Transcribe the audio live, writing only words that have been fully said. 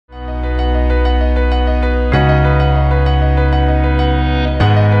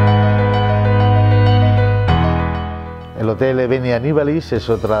hotel Evenia Nivalis es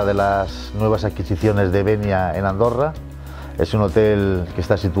otra de las nuevas adquisiciones de Evenia en Andorra. Es un hotel que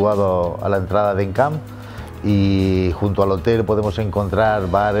está situado a la entrada de Encamp y junto al hotel podemos encontrar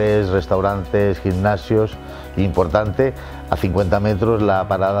bares, restaurantes, gimnasios. Importante, a 50 metros la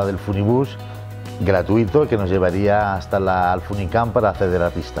parada del funibus gratuito que nos llevaría hasta al Funicamp para acceder a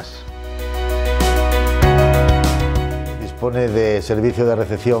pistas. Dispone de servicio de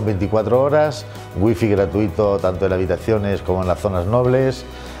recepción 24 horas, wifi gratuito tanto en habitaciones como en las zonas nobles,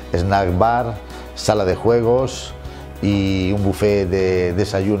 snack bar, sala de juegos y un buffet de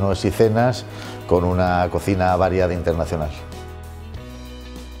desayunos y cenas con una cocina variada internacional.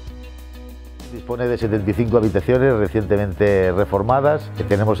 Dispone de 75 habitaciones recientemente reformadas.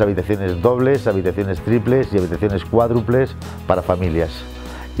 Tenemos habitaciones dobles, habitaciones triples y habitaciones cuádruples para familias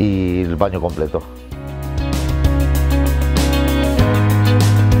y el baño completo.